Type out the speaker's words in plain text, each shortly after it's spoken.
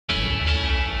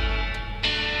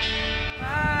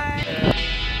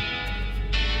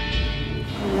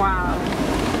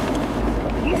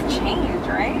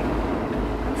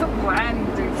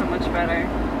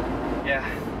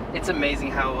It's amazing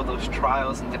how all those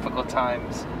trials and difficult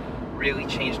times really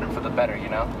changed him for the better, you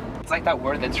know? It's like that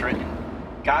word that's written.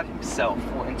 God himself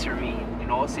will intervene in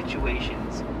all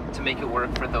situations to make it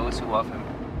work for those who love him.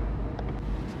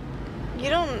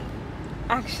 You don't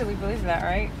actually believe that,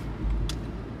 right?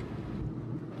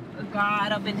 A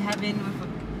God up in heaven with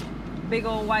a big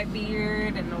old white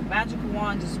beard and a magical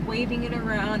wand just waving it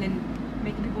around and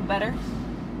making people better?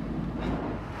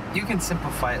 You can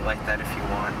simplify it like that if you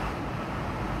want.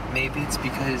 Maybe it's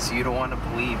because you don't want to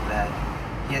believe that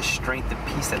he has strength and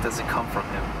peace that doesn't come from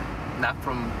him. Not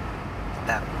from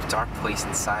that dark place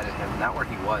inside of him, not where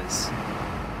he was.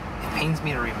 It pains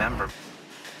me to remember,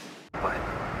 but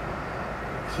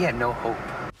he had no hope.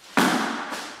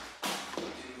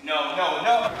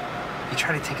 No. He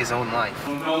tried to take his own life.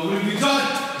 No, what have you done?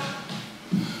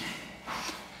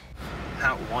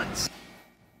 Not once.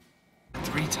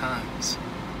 3 times.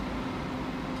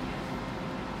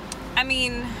 I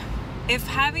mean, if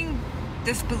having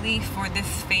this belief or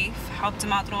this faith helped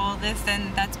him out through all this,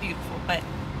 then that's beautiful, but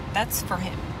that's for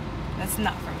him. That's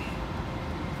not for me.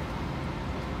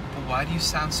 But why do you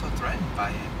sound so threatened by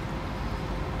it?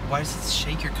 Why does it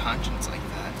shake your conscience like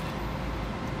that?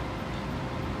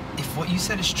 If what you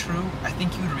said is true, I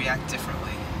think you would react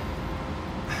differently.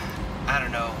 I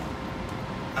don't know.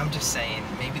 I'm just saying,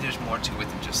 maybe there's more to it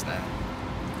than just that.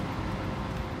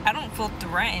 I don't feel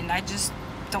threatened. I just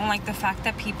don't like the fact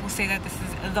that people say that this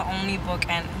is the only book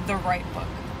and the right book.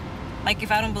 Like,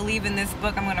 if I don't believe in this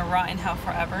book, I'm gonna rot in hell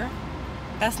forever.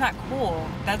 That's not cool.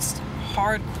 That's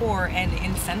hardcore and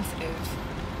insensitive.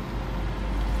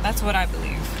 That's what I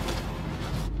believe.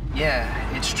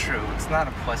 Yeah, it's true. It's not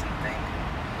a pleasant thing.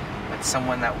 When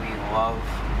someone that we love,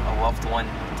 a loved one,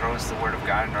 throws the word of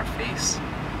God in our face,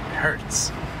 it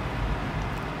hurts.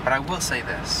 But I will say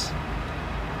this.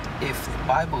 If the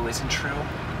Bible isn't true,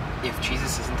 if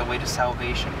Jesus isn't the way to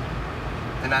salvation,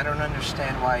 then I don't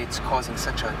understand why it's causing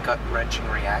such a gut-wrenching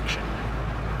reaction.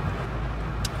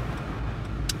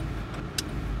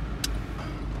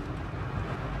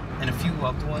 And if you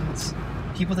loved ones,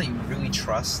 people that you really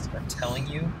trust, are telling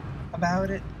you about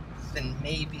it, then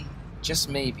maybe, just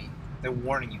maybe, they're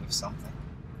warning you of something.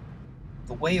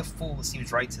 The way of fools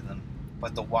seems right to them,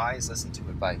 but the wise listen to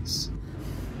advice.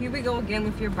 Here we go again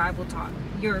with your Bible talk,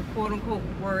 your quote-unquote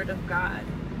word of God.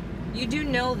 You do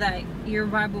know that your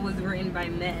Bible was written by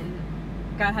men.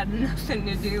 God had nothing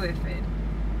to do with it.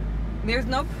 There's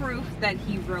no proof that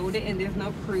he wrote it, and there's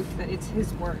no proof that it's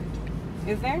his word.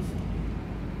 Is there?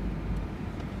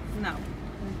 No.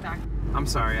 Exactly. I'm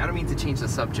sorry, I don't mean to change the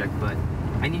subject, but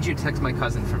I need you to text my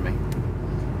cousin for me.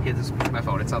 Here, this is my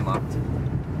phone, it's unlocked.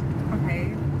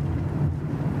 Okay.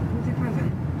 Who's your cousin?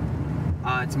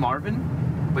 It's Marvin,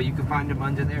 but you can find him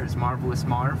under there as Marvelous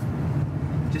Marv.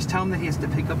 Just tell him that he has to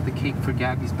pick up the cake for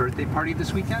Gabby's birthday party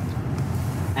this weekend.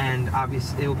 And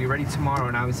obviously, it will be ready tomorrow,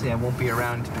 and obviously I won't be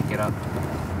around to pick it up.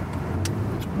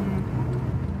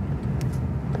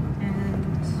 And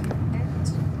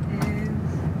it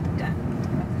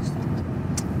is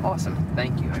done. Awesome,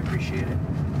 thank you, I appreciate it.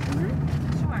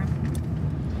 Sure.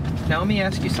 Now let me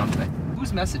ask you something.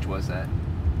 Whose message was that?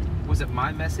 Was it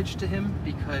my message to him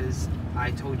because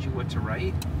I told you what to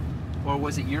write? Or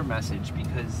was it your message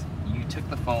because you took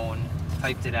the phone,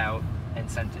 typed it out, and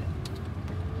sent it?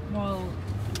 Well,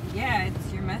 yeah,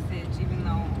 it's your message, even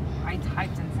though I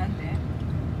typed and sent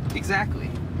it. Exactly.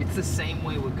 It's the same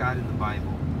way with God in the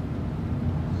Bible.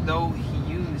 Though he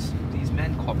used these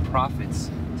men called prophets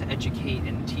to educate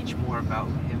and teach more about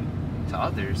him to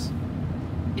others,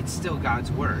 it's still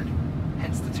God's word,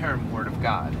 hence the term Word of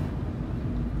God.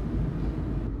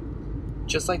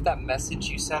 Just like that message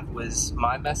you sent was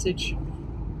my message,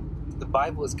 the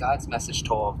Bible is God's message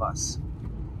to all of us.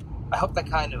 I hope that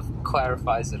kind of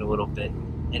clarifies it a little bit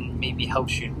and maybe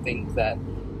helps you think that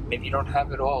maybe you don't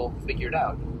have it all figured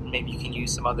out. Maybe you can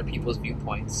use some other people's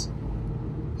viewpoints.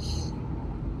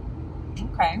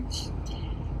 Okay.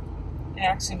 It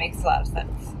actually makes a lot of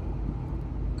sense.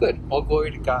 Good. All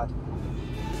glory to God.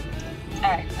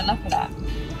 Alright, enough of that.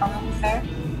 Are we almost there?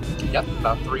 Yep,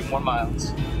 about 3 more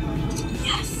miles.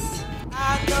 Yes!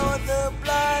 I know the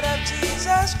blood of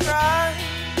Jesus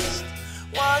Christ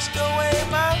washed away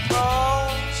my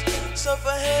wrongs. So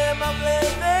for him I'm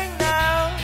living